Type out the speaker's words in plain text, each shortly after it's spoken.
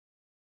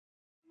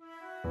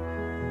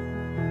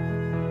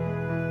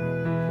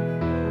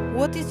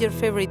What is your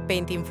favorite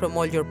painting from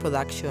all your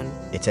production?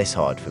 It is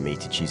hard for me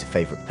to choose a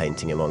favourite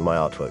painting among my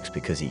artworks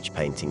because each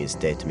painting is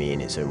dear to me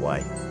in its own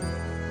way.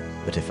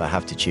 But if I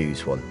have to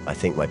choose one, I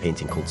think my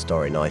painting called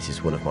Starry Night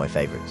is one of my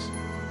favourites.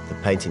 The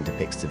painting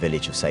depicts the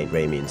village of Saint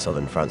Remy in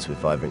southern France with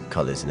vibrant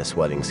colours in a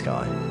swelling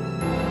sky.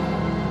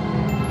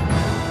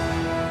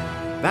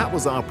 That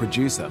was our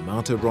producer,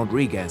 Marta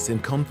Rodriguez, in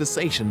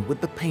conversation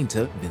with the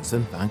painter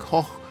Vincent van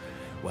Gogh.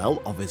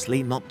 Well,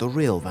 obviously not the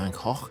real Van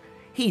Gogh.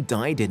 He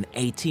died in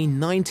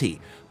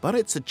 1890, but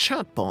it's a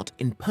chatbot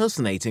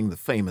impersonating the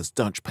famous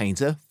Dutch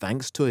painter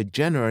thanks to a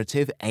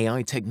generative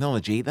AI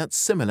technology that's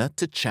similar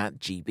to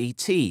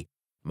ChatGPT.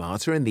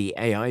 Marta and the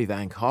AI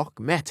Van Gogh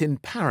met in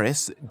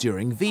Paris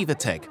during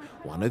VivaTech,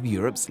 one of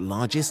Europe's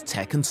largest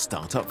tech and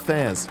startup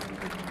fairs.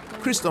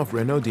 Christophe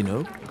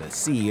Renaudinot, the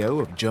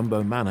CEO of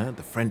Jumbo Manor,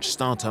 the French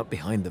startup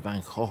behind the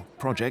Van Gogh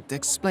project,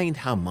 explained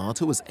how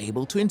Marta was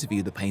able to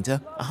interview the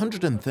painter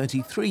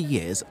 133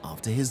 years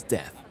after his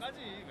death.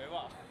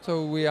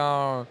 So we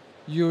are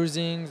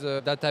using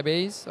the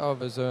database of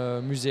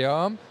the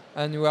museum,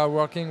 and we are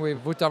working with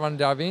Wouter van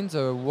der Veen,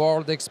 the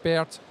world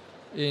expert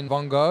in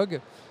Van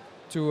Gogh,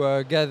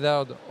 to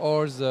gather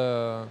all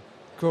the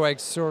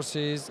correct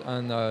sources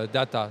and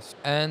data.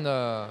 And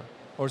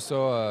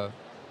also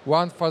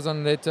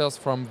 1,000 letters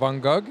from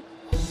Van Gogh.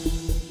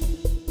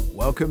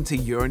 Welcome to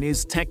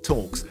Euronews Tech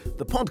Talks,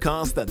 the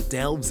podcast that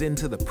delves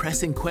into the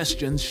pressing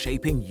questions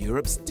shaping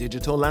Europe's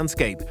digital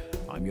landscape.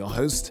 I'm your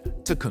host,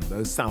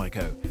 Takumbo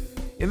Sawako.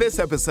 In this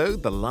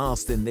episode, the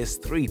last in this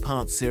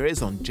three-part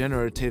series on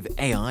generative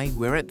AI,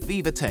 we're at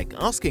VivaTech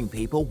asking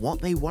people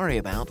what they worry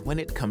about when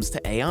it comes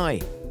to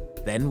AI.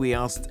 Then we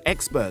asked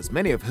experts,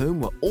 many of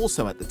whom were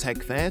also at the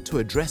tech fair, to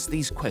address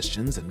these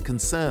questions and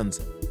concerns.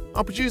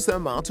 Our producer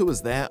Marta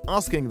was there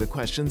asking the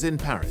questions in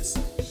Paris.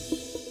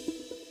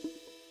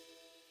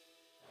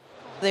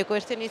 The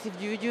question is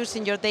if you use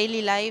in your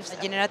daily lives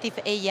generative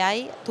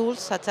AI tools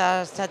such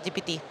as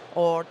ChatGPT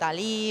or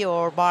DALL-E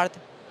or BART.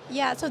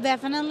 Yeah, so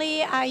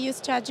definitely I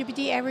use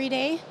ChatGPT every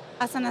day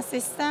as an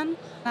assistant.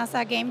 As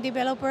a game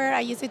developer, I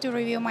use it to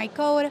review my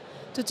code,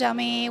 to tell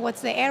me what's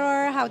the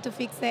error, how to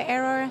fix the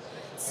error.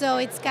 So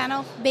it's kind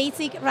of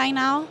basic right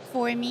now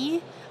for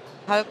me.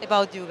 How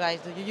about you guys?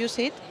 Do you use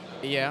it?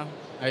 Yeah,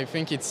 I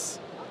think it's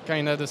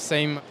kind of the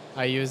same.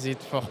 I use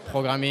it for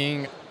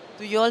programming.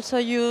 Do you also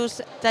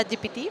use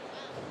ChatGPT?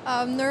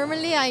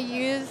 Normally I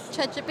use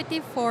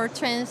ChatGPT for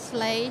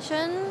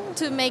translation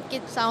to make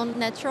it sound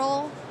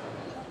natural.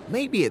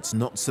 Maybe it's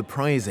not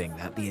surprising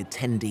that the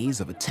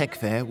attendees of a tech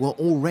fair were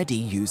already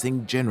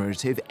using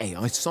generative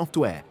AI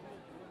software.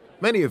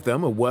 Many of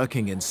them are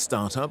working in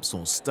startups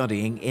or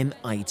studying in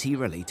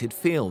IT-related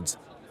fields.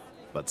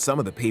 But some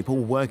of the people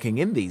working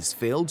in these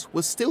fields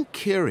were still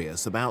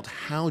curious about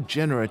how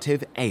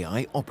generative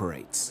AI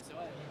operates.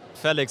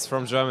 Felix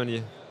from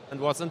Germany. And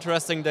what's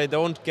interesting, they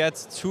don't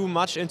get too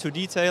much into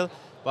detail,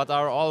 but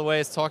are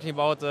always talking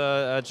about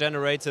a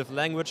generative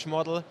language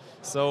model.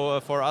 So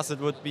for us, it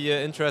would be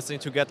interesting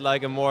to get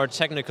like a more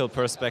technical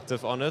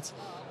perspective on it,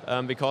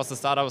 because the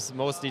startups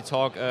mostly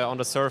talk on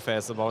the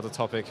surface about the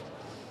topic.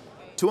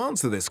 To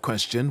answer this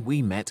question,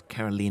 we met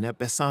Carolina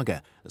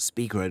Besaga, a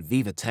speaker at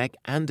VivaTech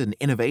and an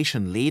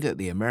innovation lead at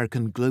the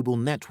American global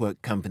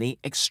network company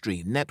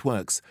Extreme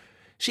Networks.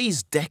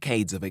 She's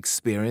decades of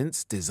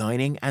experience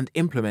designing and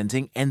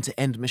implementing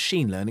end-to-end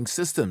machine learning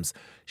systems.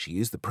 She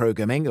used the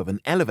programming of an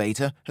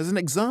elevator as an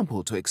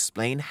example to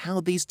explain how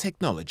these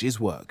technologies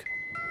work.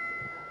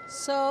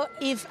 So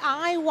if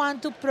I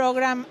want to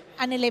program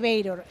an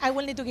elevator, I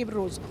will need to give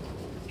rules.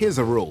 Here's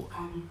a rule.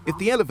 If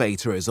the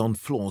elevator is on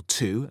floor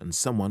 2 and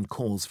someone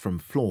calls from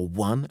floor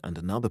 1 and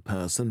another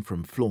person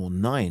from floor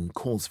 9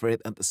 calls for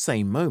it at the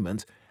same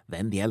moment,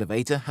 then the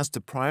elevator has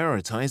to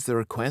prioritize the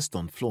request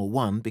on floor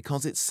 1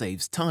 because it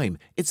saves time.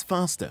 It's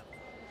faster.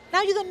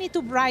 Now you don't need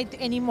to write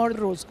any more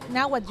rules.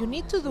 Now what you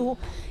need to do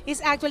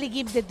is actually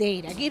give the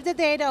data. Give the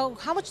data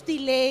of how much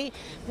delay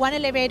one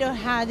elevator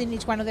had in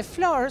each one of the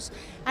floors.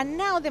 And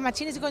now the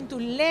machine is going to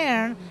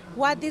learn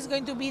what is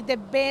going to be the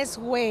best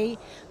way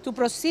to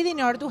proceed in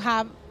order to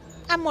have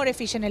a more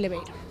efficient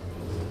elevator.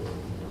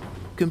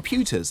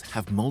 Computers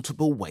have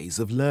multiple ways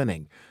of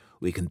learning.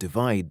 We can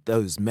divide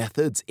those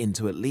methods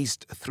into at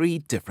least 3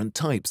 different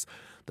types.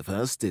 The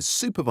first is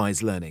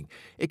supervised learning.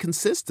 It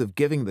consists of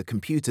giving the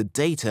computer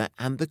data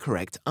and the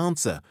correct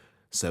answer.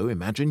 So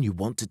imagine you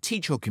want to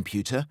teach your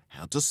computer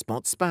how to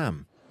spot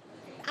spam.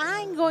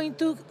 I'm going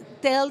to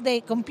tell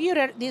the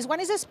computer, this one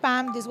is a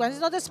spam, this one is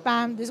not a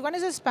spam, this one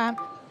is a spam.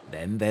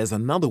 Then there's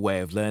another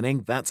way of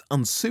learning that's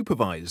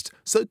unsupervised.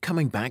 So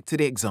coming back to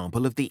the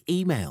example of the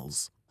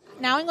emails.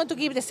 Now I'm going to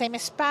give the same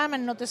spam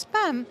and not the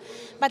spam,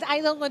 but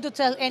I'm not going to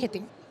tell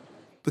anything.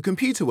 The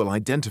computer will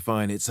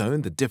identify on its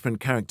own the different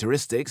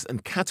characteristics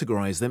and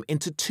categorize them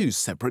into 2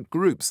 separate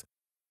groups.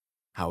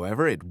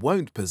 However, it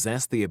won't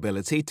possess the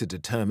ability to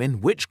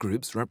determine which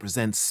groups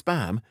represent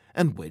spam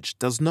and which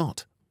does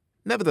not.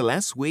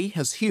 Nevertheless, we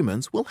as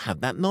humans will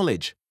have that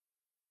knowledge.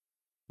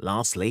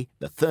 Lastly,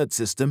 the third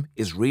system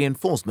is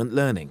reinforcement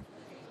learning.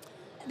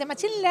 The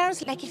machine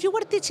learns like if you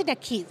were teaching a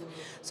kid.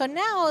 So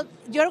now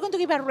you're going to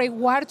give a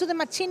reward to the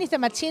machine if the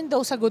machine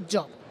does a good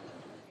job.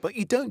 But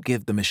you don't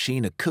give the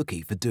machine a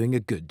cookie for doing a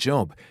good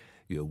job.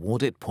 You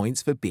award it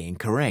points for being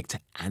correct,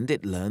 and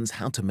it learns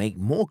how to make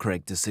more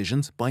correct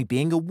decisions by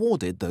being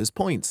awarded those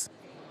points.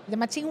 The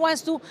machine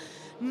wants to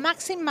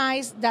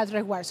maximize that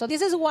reward. So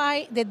this is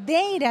why the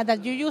data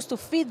that you use to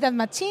feed that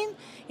machine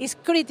is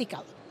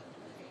critical.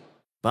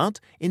 But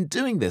in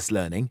doing this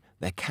learning,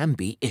 there can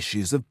be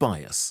issues of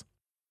bias.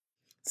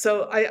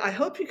 So I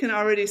hope you can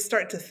already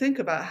start to think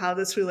about how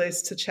this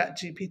relates to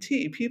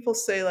ChatGPT. People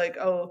say like,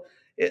 oh,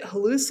 it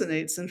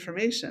hallucinates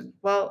information.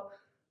 Well,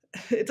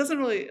 it doesn't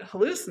really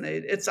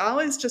hallucinate. It's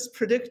always just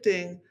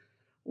predicting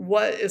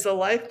what is a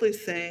likely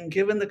thing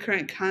given the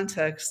current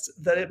context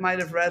that it might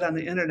have read on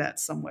the internet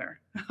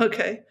somewhere.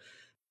 Okay?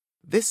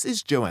 This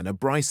is Joanna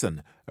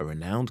Bryson, a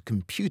renowned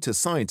computer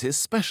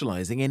scientist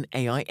specializing in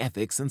AI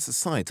ethics and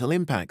societal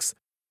impacts.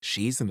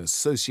 She's an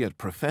associate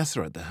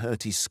professor at the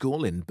Hertie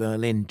School in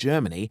Berlin,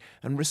 Germany,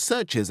 and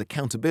researches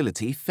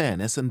accountability,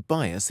 fairness, and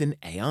bias in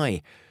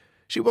AI.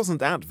 She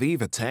wasn't at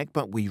Viva Tech,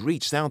 but we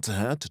reached out to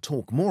her to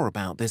talk more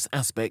about this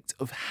aspect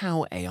of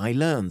how AI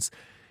learns.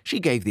 She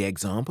gave the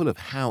example of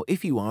how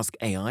if you ask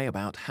AI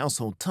about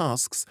household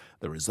tasks,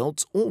 the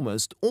results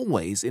almost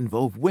always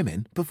involve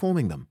women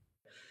performing them.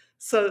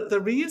 So the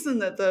reason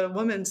that the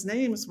women's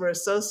names were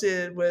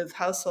associated with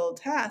household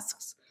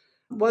tasks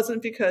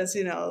wasn't because,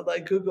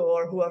 like Google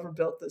or whoever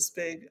built this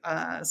big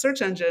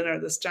search engine or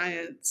this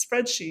giant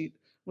spreadsheet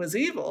was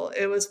evil.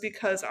 It was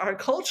because our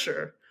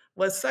culture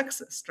was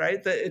sexist,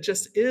 right? That it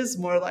just is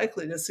more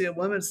likely to see a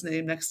woman's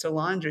name next to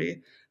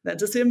laundry than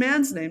to see a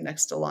man's name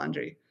next to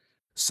laundry.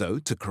 So,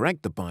 to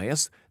correct the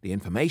bias, the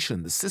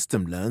information the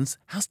system learns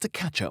has to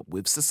catch up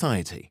with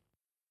society.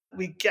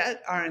 We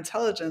get our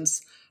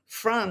intelligence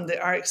from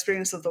our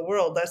experience of the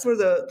world. That's where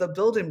the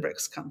building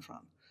bricks come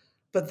from.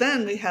 But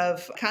then we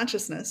have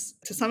consciousness.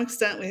 To some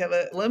extent, we have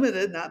a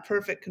limited, not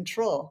perfect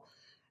control.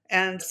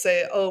 And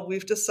say, oh,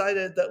 we've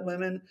decided that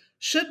women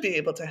should be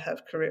able to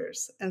have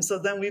careers. And so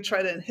then we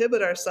try to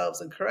inhibit ourselves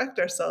and correct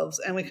ourselves,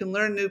 and we can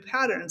learn new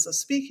patterns of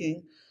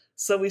speaking.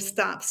 So we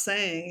stop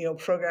saying,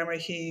 programmer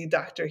he,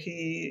 doctor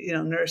he,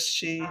 nurse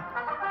she,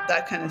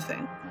 that kind of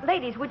thing.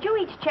 Ladies, would you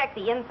each check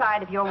the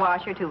inside of your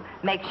washer to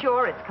make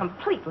sure it's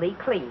completely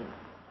clean?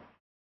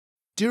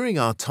 During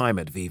our time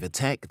at Viva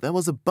Tech, there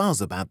was a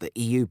buzz about the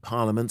EU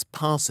Parliament's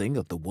passing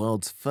of the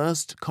world's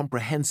first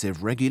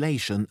comprehensive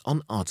regulation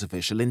on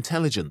artificial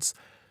intelligence.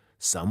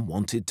 Some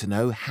wanted to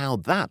know how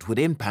that would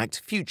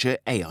impact future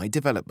AI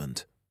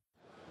development.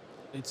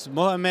 It's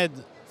Mohamed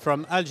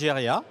from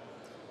Algeria,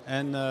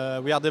 and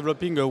we are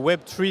developing a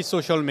Web3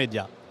 social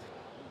media.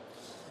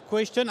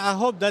 Question, I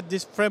hope that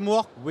this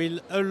framework will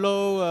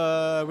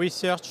allow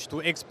research to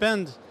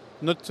expand,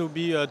 not to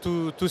be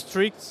too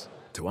strict.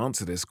 To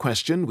answer this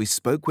question, we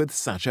spoke with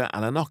Sacha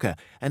Alanoka,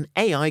 an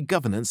AI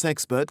governance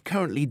expert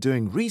currently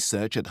doing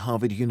research at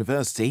Harvard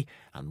University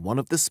and one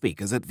of the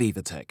speakers at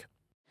Viva Tech.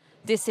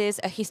 This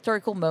is a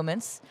historical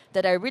moment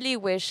that I really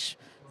wish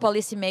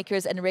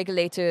policymakers and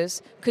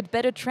regulators could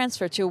better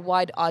transfer to a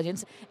wide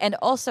audience. And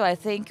also, I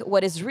think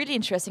what is really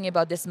interesting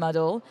about this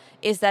model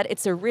is that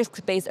it's a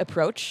risk-based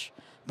approach,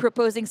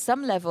 proposing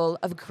some level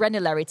of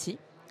granularity,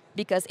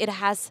 because it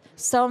has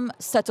some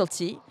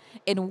subtlety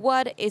in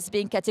what is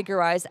being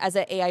categorized as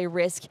an AI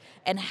risk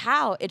and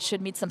how it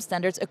should meet some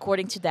standards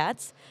according to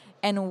that,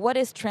 and what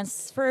is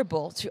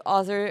transferable to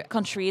other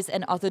countries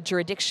and other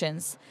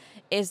jurisdictions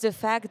is the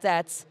fact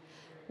that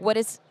what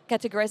is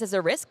categorized as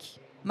a risk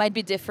might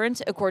be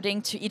different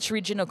according to each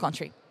regional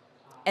country.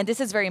 And this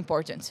is very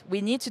important.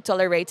 We need to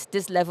tolerate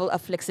this level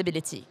of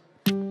flexibility.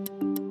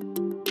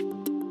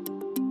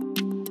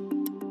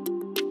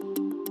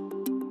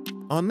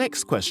 Our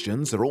next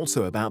questions are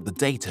also about the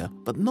data,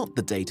 but not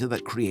the data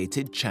that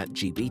created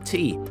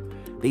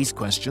ChatGPT. These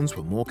questions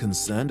were more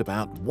concerned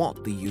about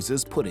what the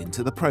users put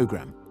into the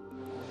program.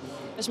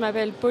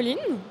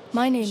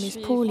 My name is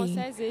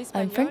Pauline.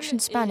 I'm French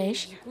and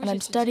Spanish, and I'm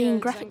studying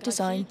graphic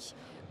design.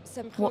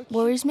 What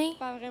worries me?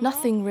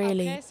 Nothing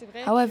really.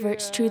 However,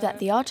 it's true that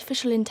the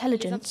artificial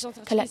intelligence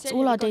collects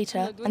all our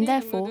data, and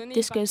therefore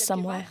this goes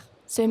somewhere.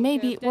 So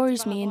maybe it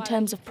worries me in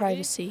terms of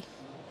privacy.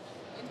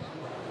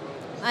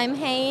 I'm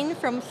Hein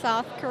from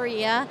South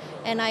Korea,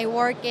 and I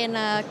work in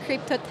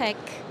crypto tech.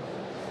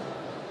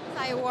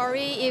 I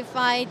worry if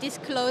I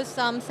disclose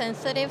some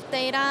sensitive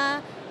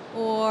data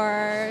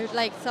or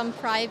like some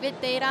private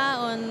data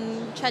on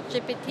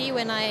ChatGPT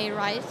when I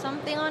write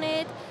something on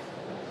it.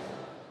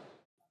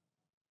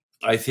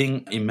 I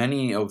think in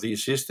many of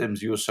these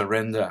systems you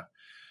surrender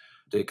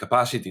the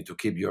capacity to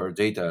keep your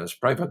data as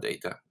private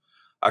data.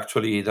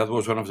 Actually, that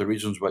was one of the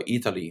reasons why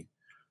Italy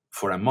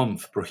for a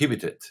month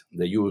prohibited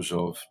the use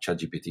of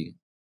ChatGPT.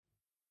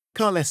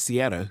 Carles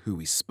Sierra, who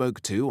we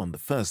spoke to on the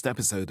first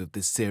episode of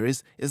this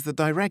series, is the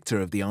director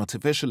of the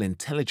Artificial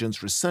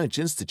Intelligence Research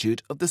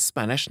Institute of the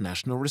Spanish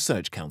National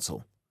Research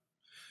Council.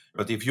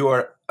 But if you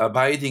are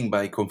abiding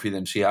by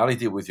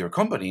confidentiality with your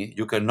company,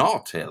 you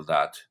cannot tell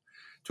that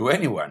to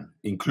anyone,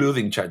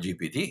 including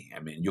ChatGPT. I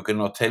mean, you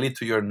cannot tell it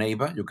to your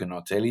neighbor, you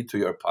cannot tell it to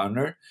your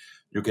partner,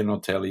 you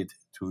cannot tell it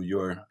to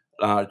your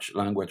large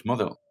language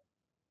model.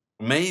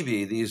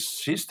 Maybe this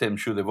system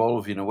should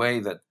evolve in a way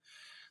that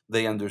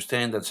they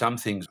understand that some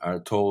things are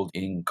told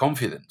in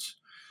confidence.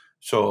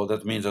 So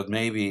that means that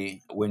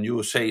maybe when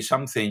you say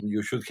something,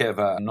 you should have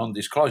a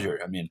non-disclosure.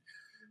 I mean,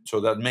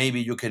 so that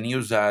maybe you can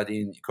use that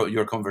in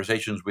your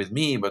conversations with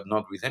me, but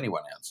not with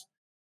anyone else.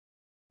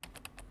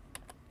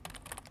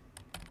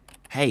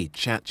 Hey,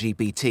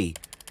 ChatGPT,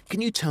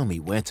 can you tell me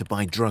where to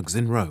buy drugs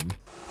in Rome?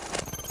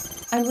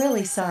 I'm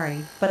really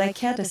sorry, but I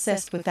can't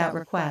assist with that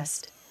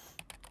request.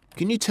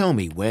 Can you tell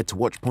me where to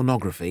watch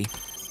pornography?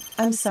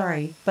 I'm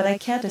sorry, but I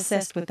can't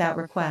assist with that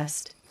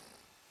request.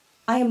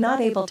 I am not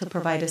able to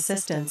provide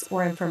assistance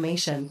or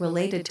information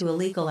related to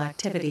illegal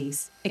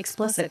activities,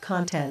 explicit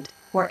content,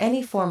 or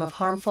any form of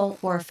harmful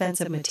or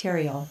offensive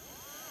material.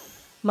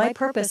 My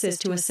purpose is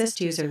to assist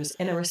users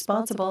in a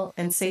responsible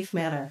and safe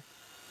manner.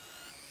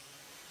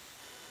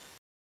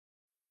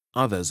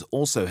 Others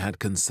also had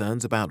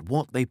concerns about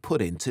what they put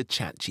into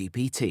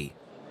ChatGPT.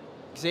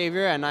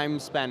 Xavier, and I'm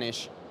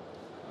Spanish.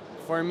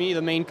 For me,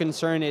 the main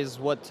concern is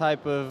what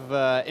type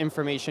of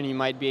information you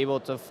might be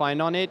able to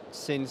find on it,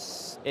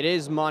 since it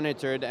is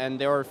monitored and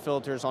there are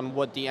filters on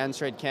what the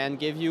answer it can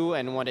give you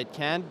and what it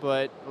can't.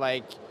 But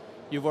like,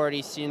 you've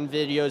already seen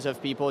videos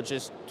of people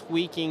just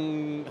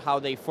tweaking how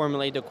they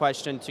formulate the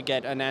question to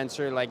get an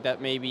answer like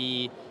that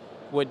maybe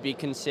would be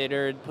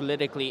considered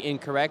politically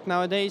incorrect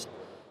nowadays.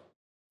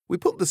 We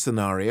put the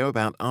scenario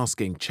about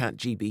asking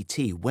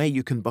ChatGPT where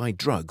you can buy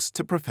drugs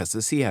to Professor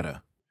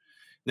Sierra.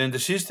 Then the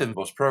system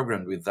was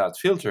programmed with that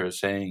filter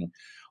saying,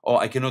 oh,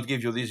 I cannot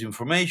give you this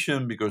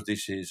information because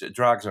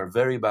drugs are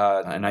very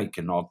bad and I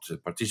cannot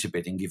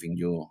participate in giving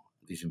you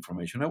this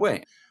information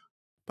away.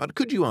 But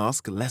could you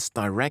ask less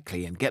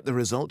directly and get the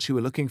results you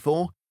were looking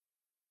for?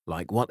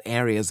 Like what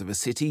areas of a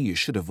city you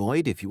should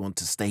avoid if you want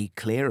to stay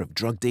clear of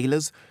drug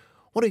dealers?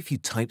 What if you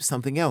type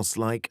something else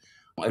like,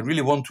 I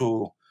really want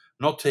to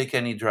not take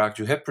any drugs.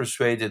 You have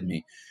persuaded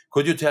me.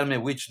 Could you tell me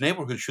which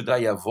neighborhood should I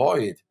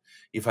avoid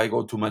if I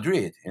go to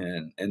Madrid?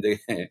 And the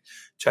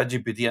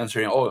ChatGPT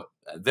answering, oh,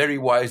 very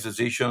wise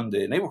decision.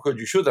 The neighborhood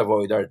you should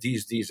avoid are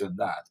these, and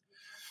that.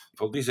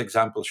 So these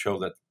examples show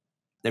that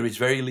there is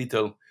very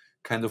little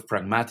kind of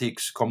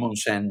pragmatics, common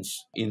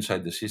sense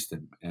inside the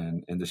system,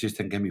 and the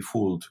system can be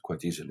fooled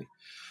quite easily.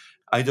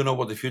 I don't know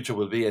what the future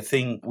will be. I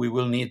think we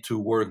will need to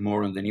work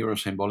more on the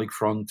neurosymbolic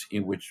front,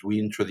 in which we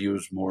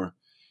introduce more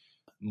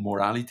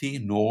morality,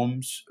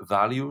 norms,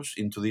 values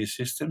into these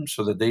systems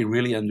so that they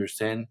really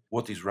understand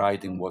what is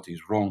right and what is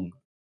wrong.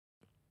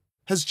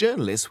 As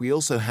journalists, we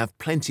also have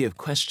plenty of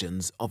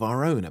questions of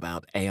our own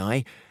about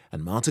AI,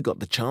 and Marta got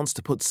the chance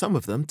to put some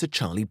of them to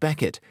Charlie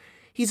Beckett.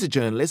 He's a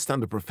journalist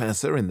and a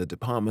professor in the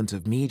Department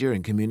of Media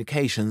and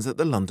Communications at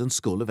the London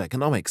School of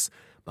Economics,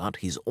 but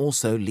he's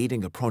also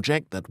leading a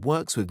project that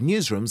works with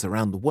newsrooms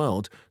around the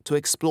world to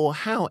explore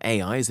how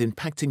AI is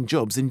impacting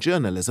jobs in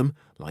journalism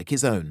like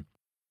his own.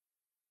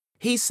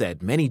 He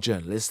said many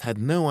journalists had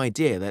no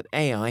idea that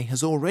AI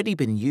has already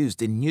been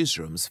used in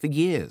newsrooms for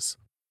years.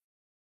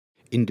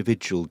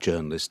 Individual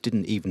journalists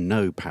didn't even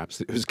know perhaps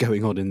that it was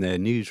going on in their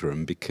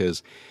newsroom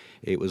because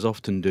it was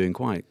often doing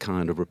quite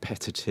kind of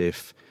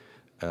repetitive,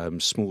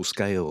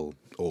 small-scale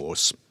or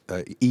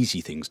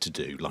easy things to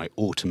do, like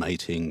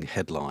automating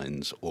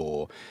headlines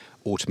or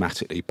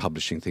automatically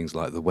publishing things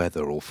like the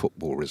weather or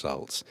football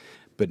results.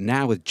 But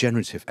now with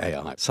generative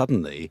AI,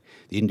 suddenly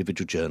the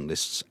individual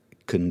journalists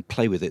can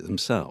play with it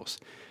themselves,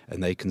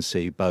 and they can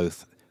see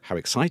both how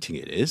exciting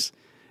it is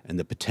and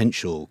the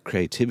potential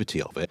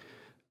creativity of it.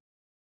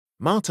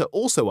 Marta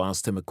also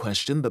asked him a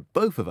question that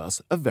both of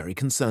us are very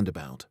concerned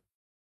about.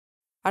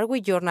 Are we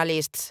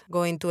journalists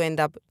going to end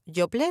up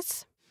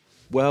jobless?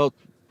 Well,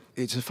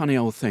 it's a funny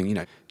old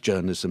thing,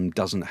 journalism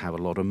doesn't have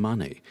a lot of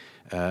money.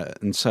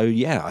 And so,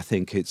 yeah, I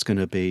think it's going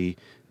to be,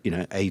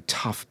 a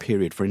tough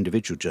period for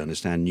individual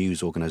journalists and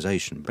news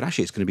organisation. But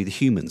actually, it's going to be the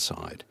human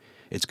side.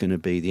 It's going to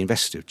be the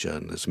investigative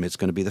journalism. It's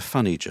going to be the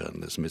funny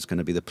journalism. It's going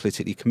to be the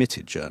politically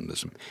committed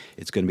journalism.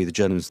 It's going to be the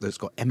journalism that's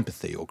got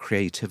empathy or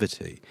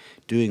creativity,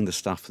 doing the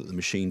stuff that the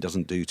machine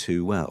doesn't do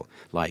too well,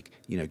 like,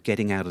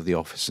 getting out of the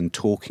office and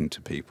talking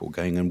to people,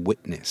 going and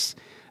witness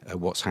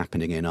what's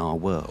happening in our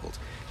world.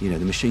 The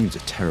machines are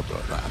terrible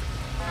at that.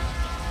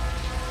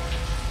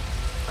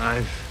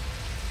 I've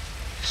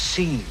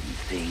seen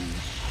things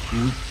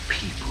you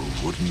people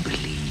wouldn't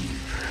believe.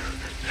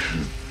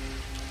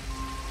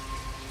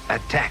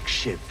 Attack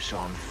ships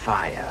on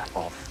fire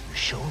off the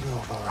shoulder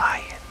of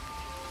Orion.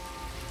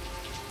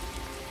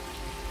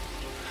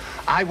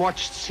 I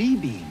watched sea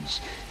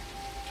beams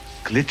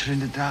glitter in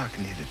the dark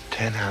near the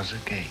 10-house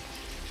gate.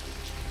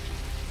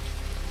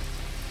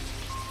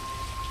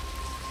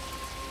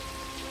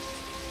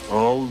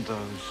 All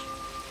those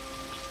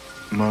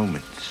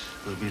moments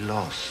will be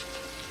lost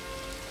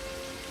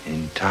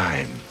in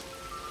time,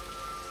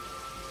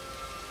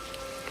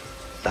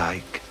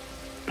 like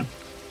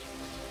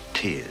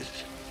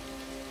tears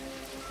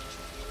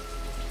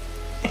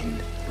in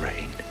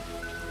rain.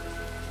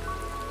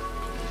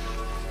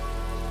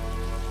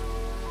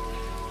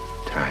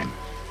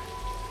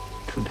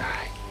 to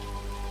die.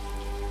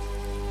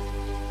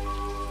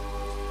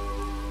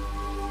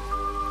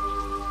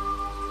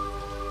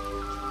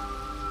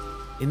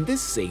 In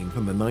this scene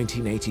from the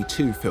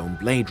 1982 film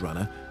Blade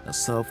Runner, a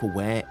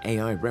self-aware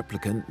AI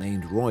replicant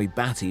named Roy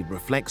Batty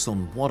reflects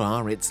on what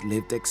are its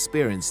lived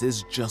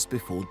experiences just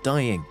before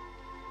dying.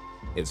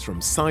 It's from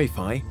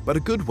sci-fi, but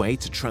a good way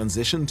to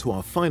transition to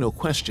our final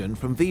question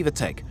from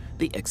VivaTech,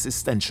 the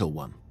existential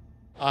one.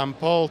 I'm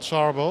Paul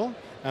Charbel,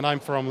 and I'm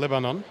from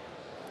Lebanon.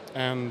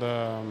 And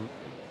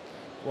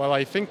well,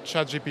 I think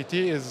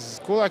ChatGPT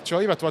is cool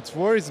actually, but what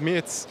worries me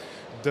it's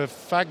the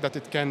fact that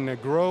it can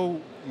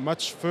grow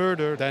much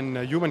further than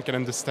a human can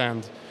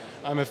understand.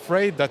 I'm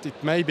afraid that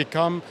it may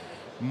become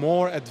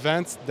more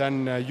advanced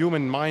than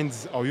human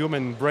minds or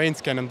human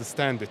brains can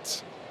understand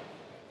it.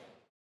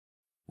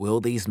 Will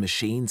these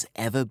machines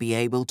ever be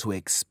able to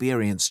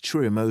experience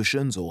true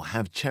emotions or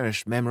have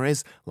cherished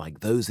memories like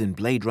those in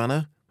Blade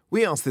Runner?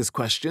 We asked this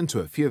question to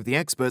a few of the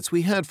experts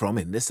we heard from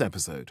in this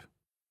episode.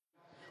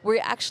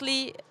 We're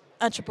actually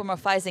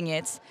anthropomorphizing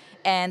it,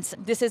 and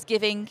this is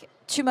giving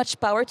too much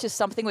power to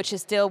something which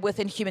is still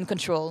within human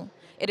control.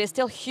 It is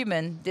still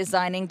human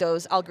designing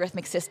those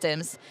algorithmic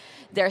systems.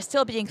 They're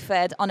still being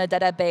fed on a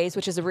database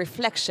which is a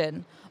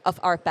reflection of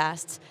our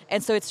past.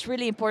 And so it's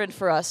really important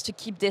for us to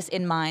keep this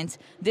in mind.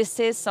 This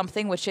is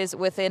something which is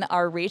within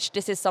our reach.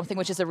 This is something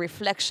which is a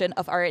reflection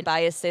of our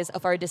biases,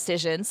 of our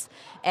decisions.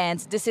 And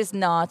this is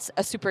not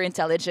a super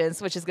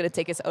intelligence which is going to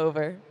take us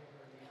over.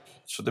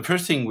 So the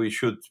first thing we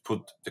should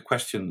put the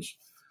questions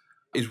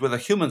is whether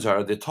humans are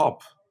at the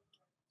top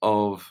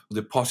of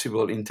the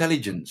possible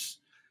intelligence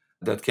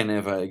that can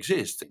ever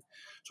exist.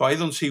 So I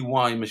don't see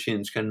why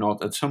machines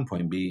cannot at some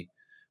point be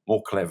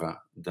more clever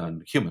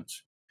than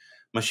humans.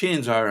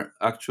 Machines are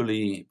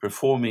actually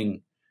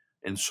performing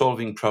and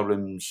solving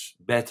problems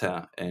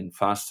better and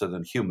faster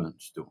than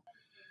humans do.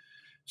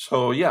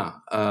 So yeah,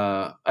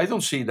 I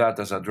don't see that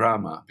as a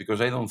drama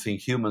because I don't think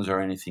humans are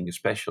anything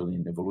special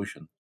in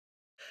evolution.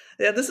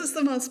 Yeah, this is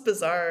the most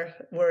bizarre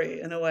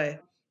worry in a way.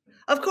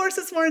 Of course,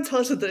 it's more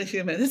intelligent than a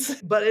human,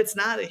 but it's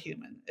not a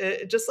human.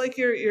 Just like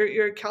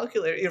your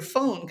calculator, your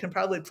phone can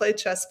probably play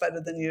chess better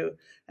than you,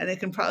 and it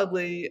can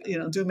probably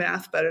do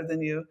math better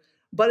than you,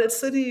 but it's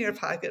sitting in your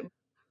pocket.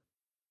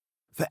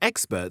 For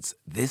experts,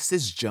 this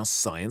is just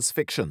science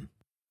fiction.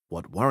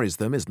 What worries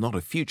them is not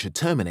a future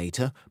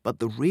Terminator, but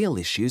the real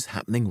issues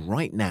happening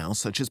right now,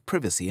 such as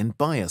privacy and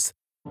bias.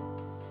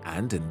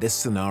 And in this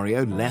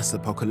scenario, less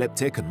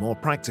apocalyptic and more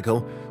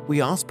practical,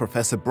 we asked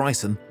Professor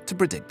Bryson to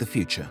predict the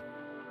future.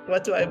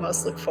 What do I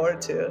most look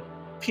forward to?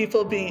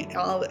 People being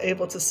all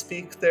able to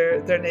speak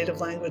their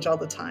native language all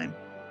the time.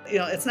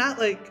 It's not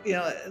like,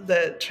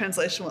 the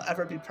translation will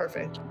ever be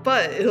perfect,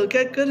 but it'll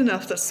get good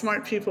enough that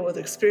smart people with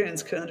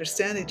experience can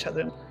understand each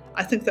other.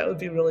 I think that would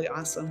be really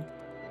awesome.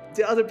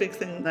 The other big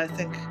thing, I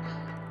think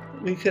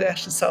we could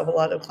actually solve a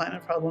lot of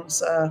climate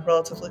problems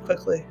relatively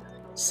quickly.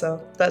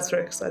 So that's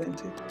very exciting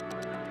too.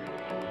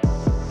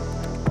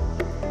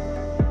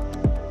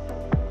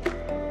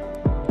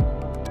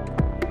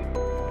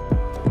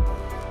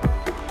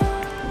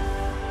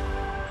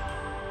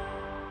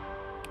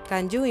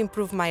 Can you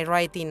improve my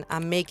writing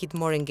and make it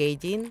more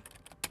engaging?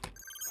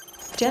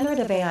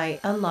 Generative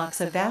AI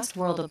unlocks a vast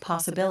world of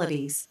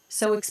possibilities,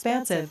 so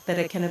expansive that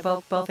it can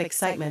evoke both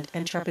excitement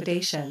and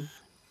trepidation.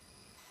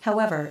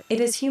 However, it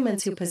is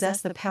humans who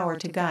possess the power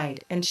to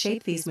guide and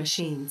shape these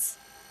machines.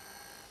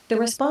 The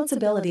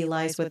responsibility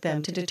lies with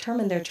them to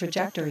determine their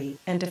trajectory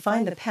and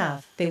define the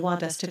path they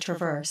want us to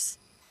traverse.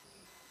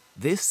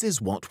 This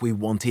is what we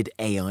wanted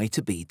AI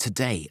to be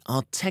today,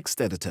 our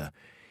text editor.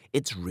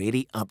 It's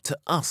really up to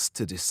us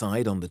to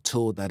decide on the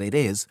tool that it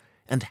is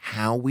and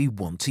how we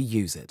want to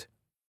use it.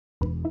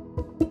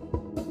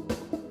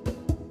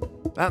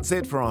 That's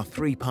it for our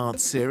three-part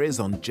series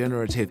on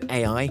generative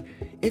AI.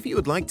 If you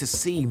would like to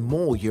see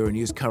more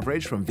Euronews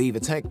coverage from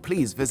VivaTech,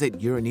 please visit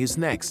Euronews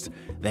Next.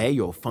 There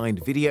you'll find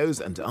videos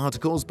and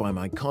articles by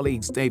my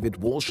colleagues David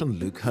Walsh and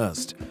Luke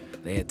Hurst.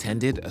 They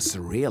attended a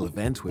surreal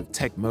event with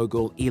tech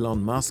mogul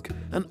Elon Musk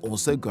and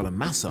also got a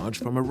massage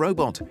from a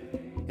robot.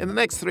 In the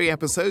next 3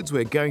 episodes,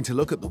 we're going to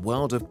look at the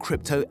world of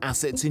crypto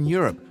assets in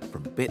Europe,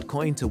 from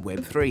Bitcoin to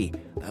Web3.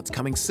 That's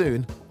coming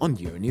soon on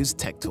Euronews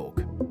Tech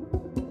Talk.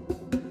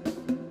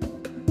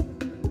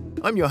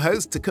 I'm your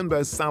host,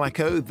 Takunbo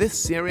Salako. This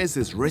series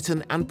is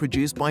written and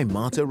produced by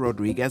Marta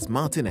Rodriguez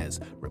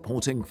Martinez,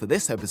 reporting for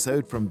this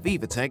episode from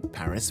VivaTech,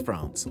 Paris,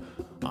 France.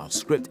 Our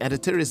script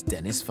editor is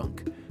Dennis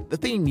Funk. The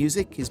theme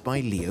music is by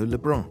Leo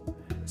Lebrun.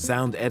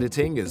 Sound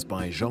editing is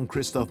by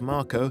Jean-Christophe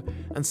Marco,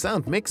 and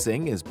sound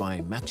mixing is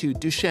by Mathieu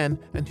Duchesne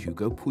and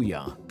Hugo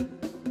Pouillard.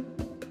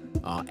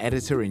 Our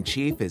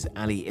editor-in-chief is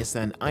Ali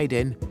Ihsan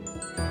Aydin.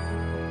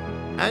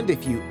 And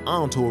if you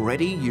aren't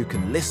already, you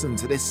can listen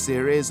to this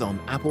series on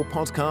Apple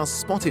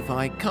Podcasts,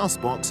 Spotify,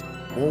 CastBox,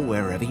 or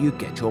wherever you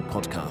get your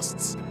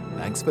podcasts.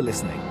 Thanks for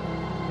listening.